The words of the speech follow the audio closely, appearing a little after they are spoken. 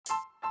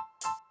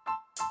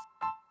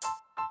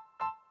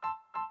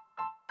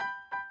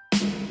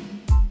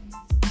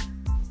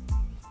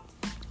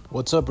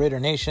What's up, Raider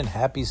Nation?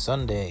 Happy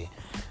Sunday.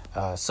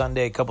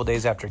 Sunday, a couple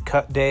days after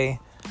cut day.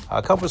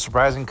 A couple of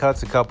surprising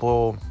cuts, a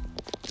couple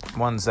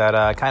ones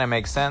that kind of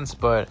make sense.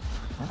 But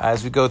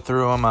as we go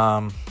through them,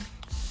 I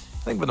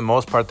think for the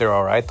most part they're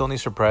all right. The only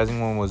surprising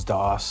one was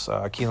Doss,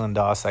 Keelan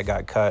Doss, that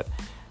got cut.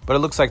 But it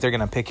looks like they're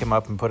going to pick him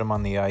up and put him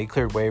on the he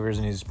cleared waivers,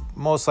 and he's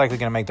most likely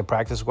going to make the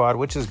practice squad,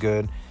 which is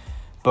good.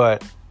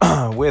 But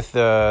with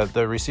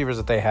the receivers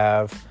that they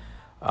have,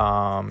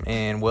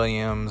 and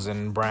Williams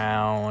and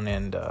Brown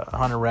and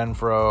Hunter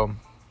Renfrow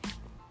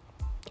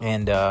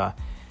and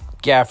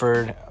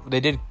Gafford, they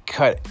did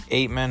cut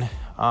Aitman.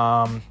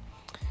 I don't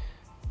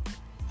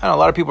know, a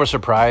lot of people are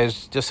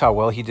surprised just how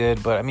well he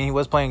did, but I mean, he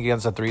was playing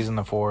against the 3s and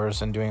the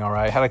 4s and doing all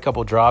right. Had a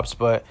couple drops,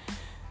 but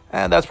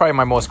that's probably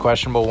my most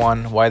questionable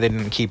one, why they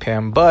didn't keep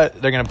him.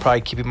 But they're going to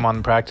probably keep him on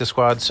the practice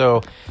squad.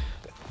 So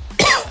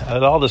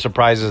all the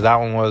surprises, that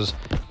one was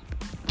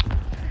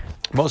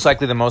most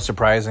likely the most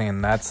surprising,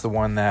 and that's the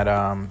one that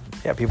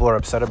people are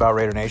upset about.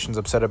 Raider Nation's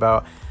upset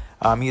about.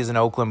 He is an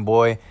Oakland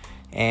boy,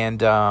 and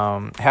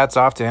hats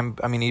off to him.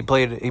 I mean, he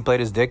played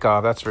his dick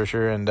off, that's for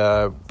sure, and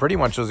pretty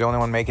much was the only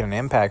one making an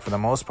impact for the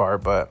most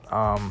part. But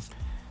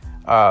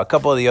a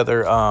couple of the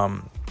other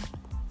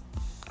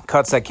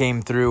cuts that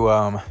came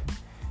through,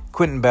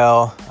 Quentin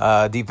Bell,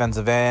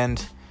 defensive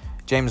end.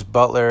 James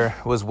Butler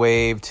was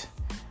waived.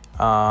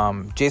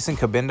 Jason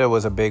Cabinda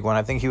was a big one.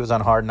 I think he was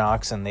on Hard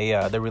Knocks, and they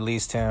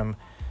released him.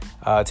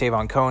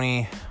 Tavon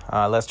Coney,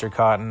 Lester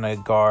Cotton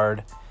at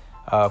guard.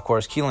 Of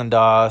course, Keelan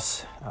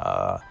Doss,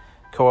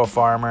 Koa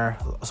Farmer.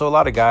 So a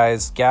lot of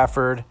guys.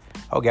 Gafford.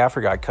 Oh,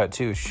 Gafford got cut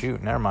too.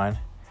 Shoot, never mind.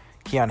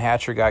 Keon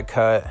Hatcher got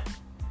cut.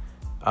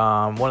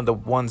 One of the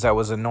ones that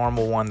was a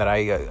normal one that I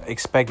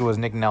expected was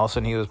Nick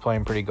Nelson. He was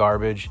playing pretty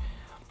garbage.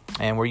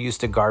 And we're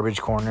used to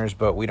garbage corners,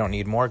 but we don't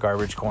need more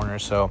garbage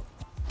corners. So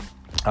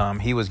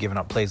he was giving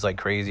up plays like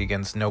crazy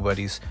against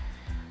nobodies.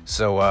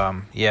 So,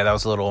 that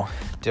was a little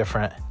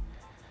different.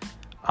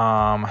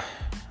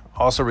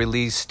 Also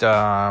released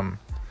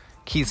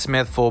Keith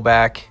Smith,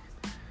 fullback.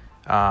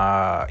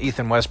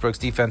 Ethan Westbrook's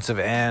defensive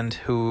end,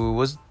 who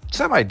was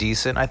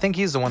semi-decent. I think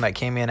he's the one that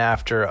came in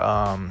after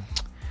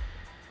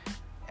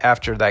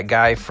that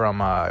guy from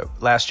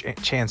Last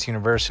Chance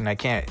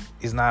University.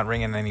 He's not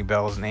ringing any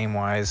bells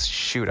name-wise.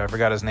 Shoot, I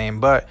forgot his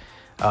name. But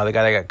the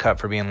guy that got cut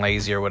for being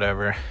lazy or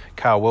whatever.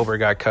 Kyle Wilbur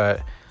got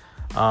cut.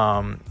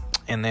 And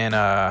then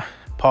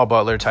Paul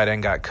Butler, tight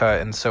end, got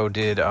cut. And so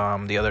did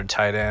the other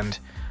tight end,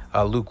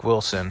 Luke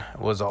Wilson,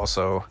 was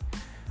also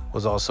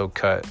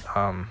cut.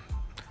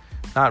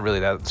 Not really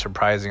that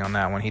surprising on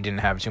that one. He didn't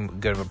have too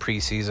good of a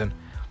preseason.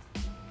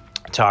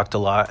 Talked a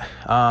lot.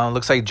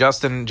 Looks like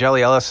Justin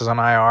Jelly Ellis is on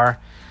IR.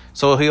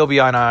 So he'll be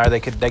on IR.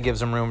 That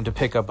gives him room to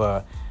pick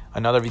up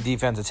another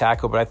defensive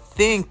tackle, but I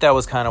think that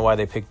was kind of why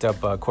they picked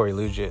up Corey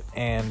Lugitt,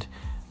 and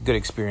good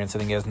experience. I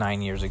think he has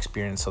 9 years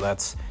experience, so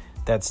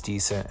that's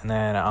decent. And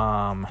then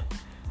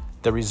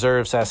the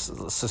reserves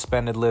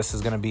suspended list is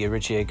going to be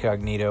Richie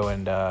Incognito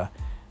and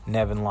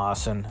Nevin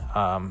Lawson.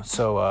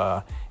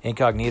 So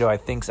Incognito, I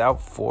think, is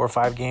out 4 or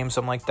 5 games,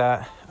 something like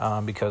that,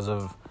 because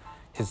of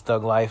his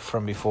thug life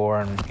from before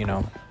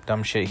and,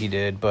 dumb shit he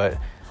did. But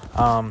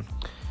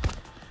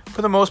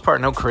for the most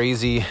part, no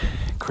crazy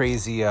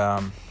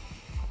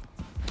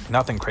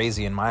nothing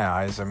crazy in my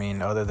eyes. I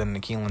mean, other than the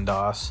Keelan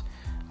Doss.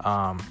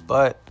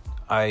 But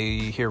I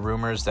hear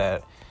rumors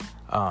that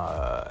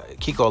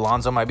Kiko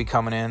Alonso might be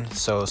coming in.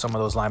 So some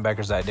of those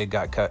linebackers that did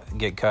get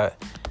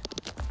cut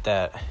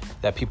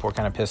that people were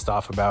kind of pissed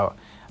off about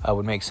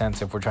would make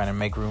sense if we're trying to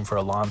make room for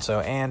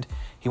Alonso. And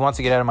he wants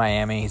to get out of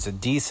Miami. He's a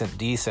decent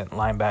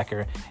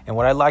linebacker. And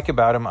what I like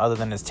about him, other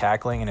than his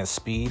tackling and his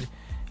speed,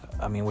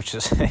 I mean, which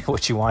is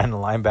what you want in a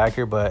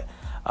linebacker, but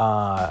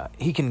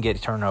he can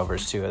get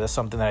turnovers too. That's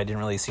something that I didn't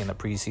really see in the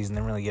preseason. They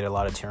didn't really get a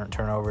lot of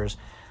turnovers.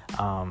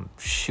 I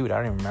don't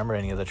even remember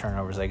any of the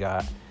turnovers they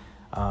got,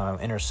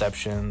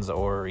 interceptions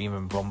or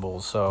even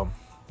fumbles. So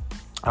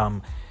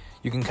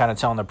you can kind of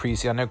tell in the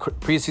preseason. I know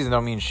preseason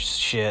don't mean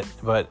shit,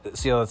 but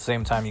see, at the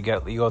same time, you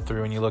go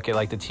through and you look at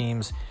like the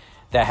teams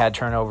that had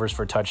turnovers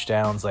for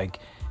touchdowns, like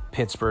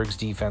Pittsburgh's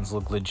defense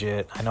looked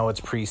legit. I know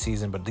it's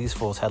preseason, but these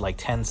fools had like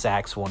 10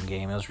 sacks one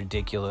game. It was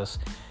ridiculous.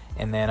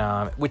 And then,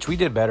 which we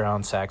did better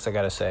on sacks, I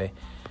got to say.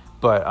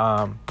 But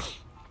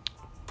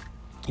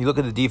you look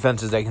at the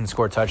defenses that can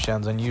score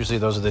touchdowns, and usually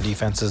those are the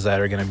defenses that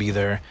are going to be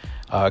there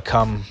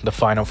come the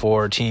Final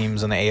Four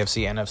teams in the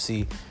AFC,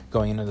 NFC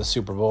going into the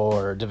Super Bowl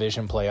or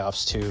division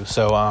playoffs too.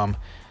 So,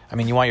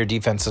 you want your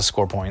defense to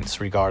score points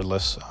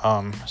regardless.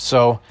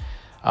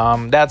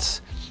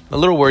 That's a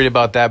little worried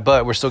about that,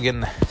 but we're still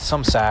getting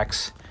some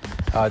sacks.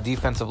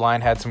 Defensive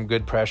line had some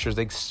good pressures.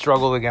 They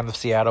struggled against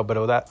Seattle, but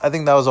I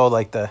think that was all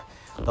like the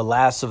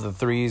last of the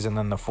 3s and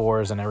then the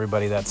 4s and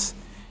everybody that's,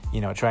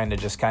 trying to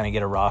just kind of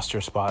get a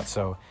roster spot.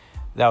 So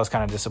that was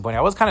kind of disappointing.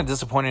 I was kind of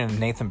disappointed in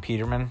Nathan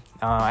Peterman.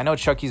 I know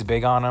Chucky's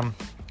big on him.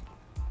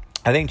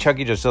 I think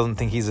Chucky just doesn't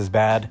think he's as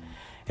bad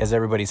as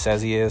everybody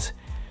says he is,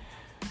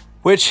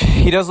 which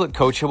he does look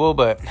coachable,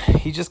 but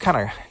he just kind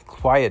of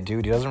quiet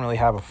dude. He doesn't really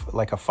have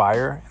a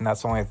fire, and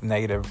that's the only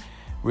negative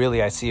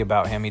really I see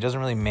about him. He doesn't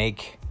really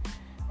make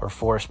or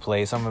force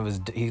play.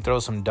 He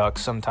throws some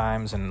ducks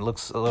sometimes and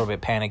looks a little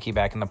bit panicky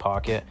back in the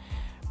pocket.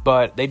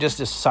 But they just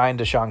signed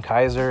DeShone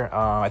Kizer.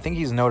 I think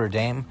he's Notre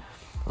Dame.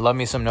 Love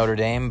me some Notre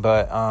Dame,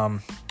 but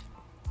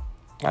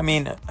I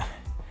mean,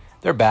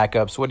 they're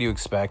backups. What do you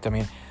expect? I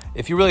mean,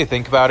 if you really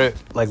think about it,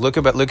 like look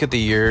at the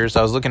years.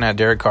 I was looking at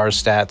Derek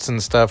Carr's stats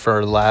and stuff for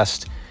the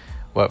last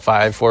 4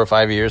 or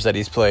 5 years that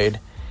he's played.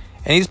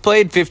 And he's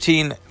played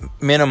 15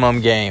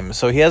 minimum games.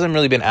 So he hasn't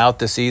really been out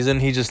this season.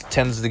 He just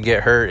tends to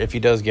get hurt if he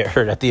does get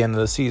hurt at the end of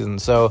the season.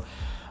 So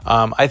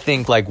I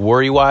think like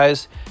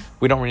worry-wise,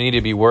 we don't really need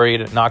to be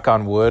worried, knock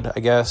on wood, I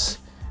guess,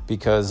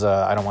 because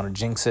I don't want to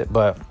jinx it.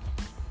 But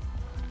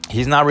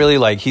he's not really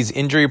like, he's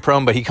injury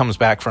prone, but he comes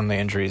back from the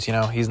injuries, you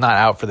know. He's not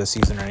out for the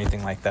season or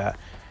anything like that.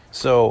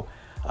 So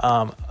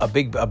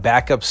a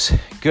backup's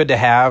good to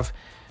have.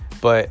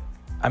 But,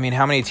 I mean,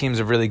 how many teams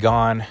have really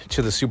gone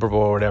to the Super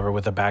Bowl or whatever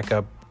with a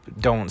backup?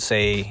 Don't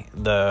say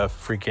the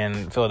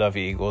freaking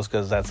Philadelphia Eagles,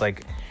 because that's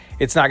like,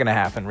 it's not going to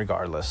happen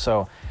regardless.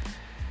 So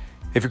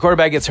if your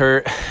quarterback gets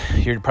hurt,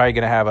 you're probably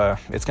going to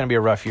it's going to be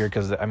a rough year,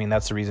 because, I mean,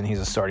 that's the reason he's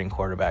a starting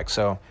quarterback.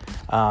 So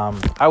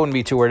I wouldn't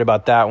be too worried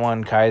about that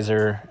one.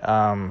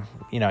 Kizer,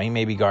 you know, he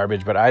may be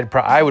garbage, but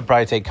I would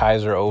probably take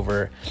Kizer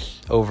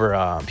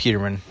over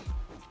Peterman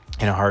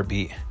in a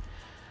heartbeat.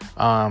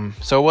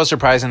 So it was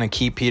surprising to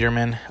keep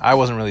Peterman. I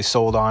wasn't really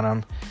sold on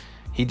him.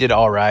 He did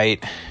all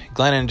right.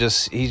 Glennon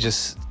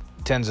just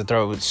tends to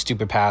throw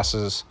stupid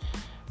passes,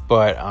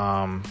 but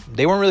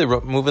they weren't really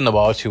moving the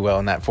ball too well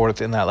in that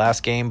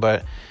last game.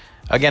 But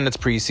again, it's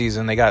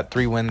preseason. They got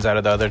 3 wins out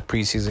of the other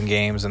preseason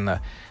games, and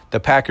the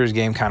Packers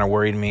game kind of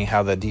worried me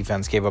how the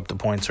defense gave up the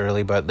points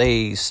early, but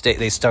they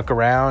stuck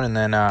around and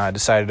then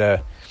decided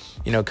to,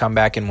 you know, come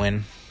back and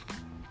win.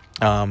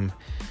 I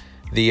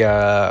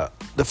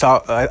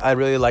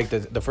really liked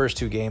the first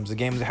 2 games. The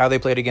games how they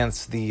played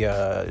against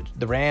the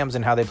Rams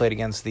and how they played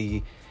against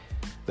the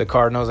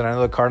Cardinals. And I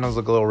know the Cardinals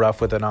look a little rough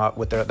with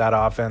that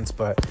offense,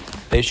 but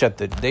they shut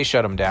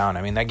them down.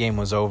 I mean, that game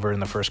was over in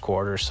the first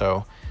quarter,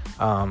 so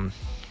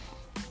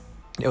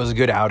it was a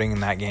good outing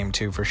in that game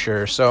too, for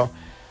sure. So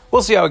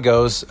we'll see how it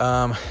goes.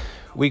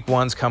 Week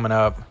 1's coming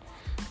up.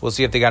 We'll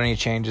see if they got any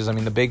changes. I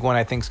mean, the big one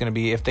I think is going to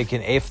be if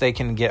they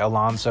can get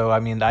Alonso. I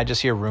mean, I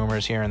just hear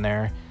rumors here and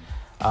there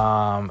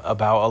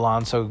about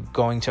Alonso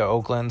going to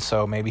Oakland,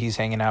 so maybe he's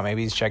hanging out,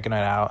 maybe he's checking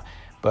it out.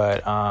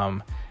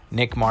 But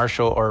Nick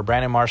Marshall or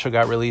Brandon Marshall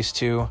got released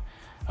too.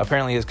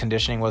 Apparently his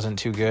conditioning wasn't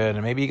too good,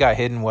 and maybe he got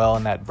hidden well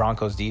in that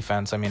Broncos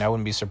defense. I mean, I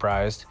wouldn't be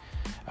surprised.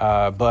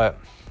 But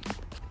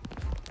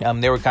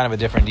they were kind of a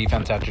different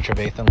defense after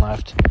Trevathan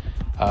left.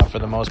 For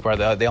the most part,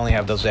 they only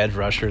have those edge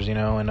rushers, you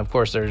know, and of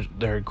course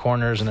their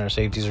corners and their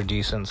safeties are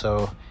decent.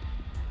 So,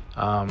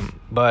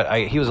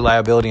 but he was a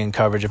liability in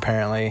coverage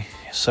apparently.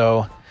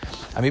 So,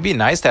 I mean, it'd be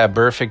nice to have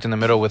Burfict in the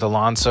middle with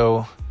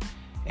Alonso,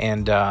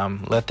 and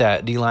let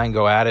that D-line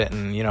go at it,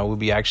 and, you know, we'll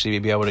be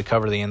able to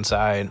cover the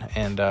inside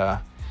and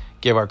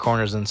give our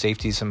corners and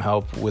safeties some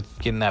help with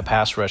getting that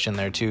pass rush in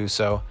there too.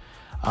 So,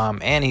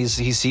 and he's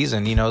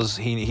seasoned. He knows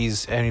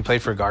he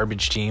played for a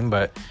garbage team,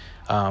 but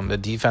the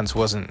defense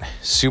wasn't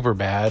super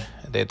bad.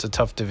 It's a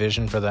tough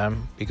division for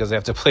them because they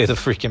have to play the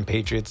freaking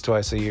Patriots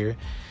twice a year,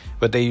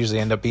 but they usually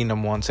end up beating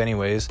them once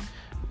anyways,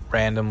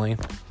 randomly.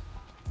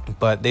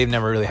 But they've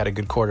never really had a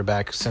good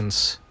quarterback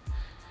since,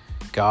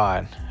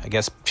 God, I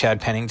guess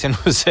Chad Pennington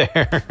was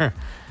there.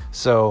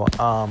 So,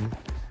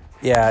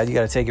 yeah, you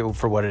got to take it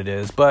for what it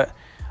is. But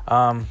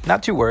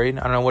not too worried.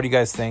 I don't know. What do you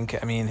guys think?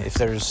 I mean,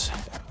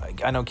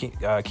 I know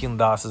Keelan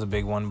Doss is a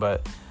big one,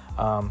 but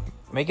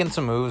making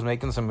some moves,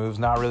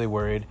 not really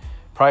worried.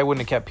 Probably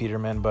wouldn't have kept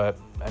Peterman, but,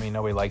 I mean,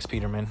 nobody likes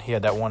Peterman. He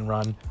had that one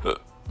run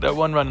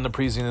in the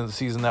preseason of the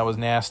season that was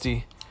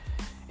nasty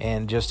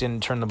and just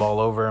didn't turn the ball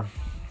over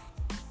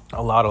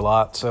a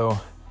lot. So,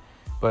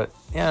 but,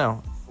 you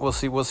know, we'll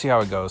see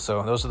how it goes.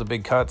 So those are the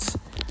big cuts.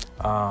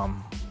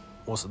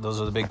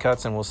 Those are the big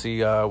cuts, and we'll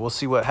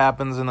see what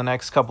happens in the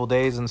next couple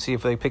days and see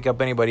if they pick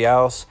up anybody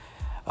else.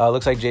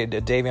 Looks like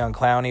Davion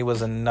Clowney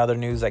was another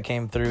news that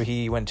came through.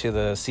 He went to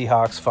the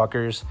Seahawks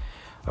fuckers.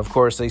 Of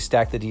course, they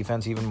stacked the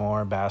defense even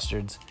more,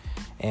 bastards.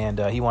 And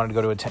he wanted to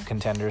go to a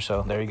contender,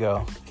 so there you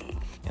go.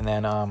 And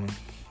then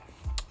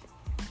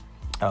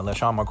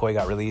LeSean McCoy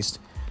got released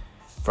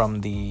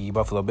from the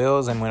Buffalo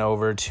Bills and went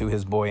over to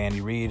his boy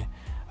Andy Reid.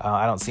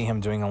 I don't see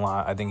him doing a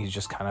lot. I think he's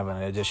just kind of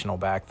an additional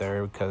back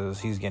there because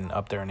he's getting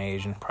up there in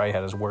age and probably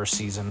had his worst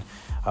season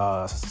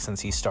since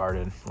he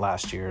started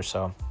last year.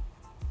 So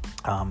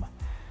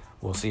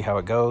we'll see how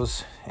it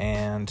goes.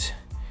 And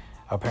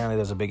apparently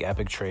there's a big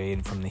epic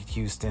trade from the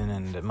Houston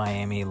and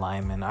Miami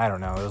linemen. I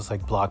don't know. It was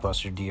like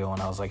blockbuster deal,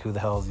 and I was like, who the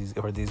hell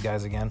are these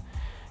guys again?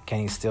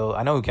 Kenny Stills.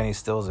 I know who Kenny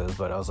Stills is,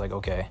 but I was like,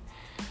 okay.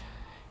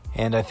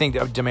 And I think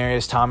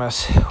Demaryius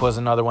Thomas was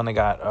another one that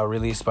got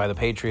released by the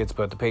Patriots,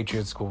 but the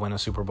Patriots will win a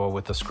Super Bowl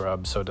with the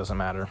scrub, so it doesn't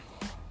matter.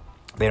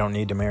 They don't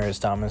need Demaryius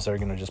Thomas. They're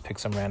going to just pick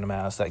some random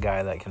ass, that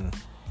guy that can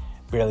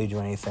barely do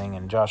anything,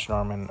 and Josh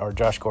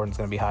Gordon's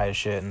going to be high as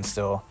shit and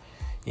still,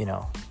 you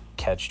know,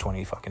 catch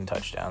 20 fucking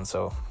touchdowns.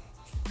 So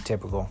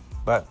typical.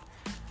 But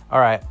all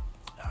right,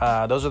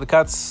 those are the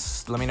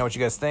cuts. Let me know what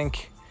you guys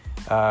think.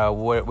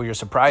 What were your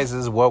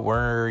surprises? What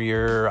were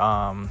your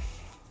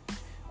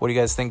what do you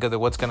guys think of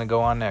what's going to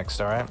go on next?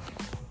 All right.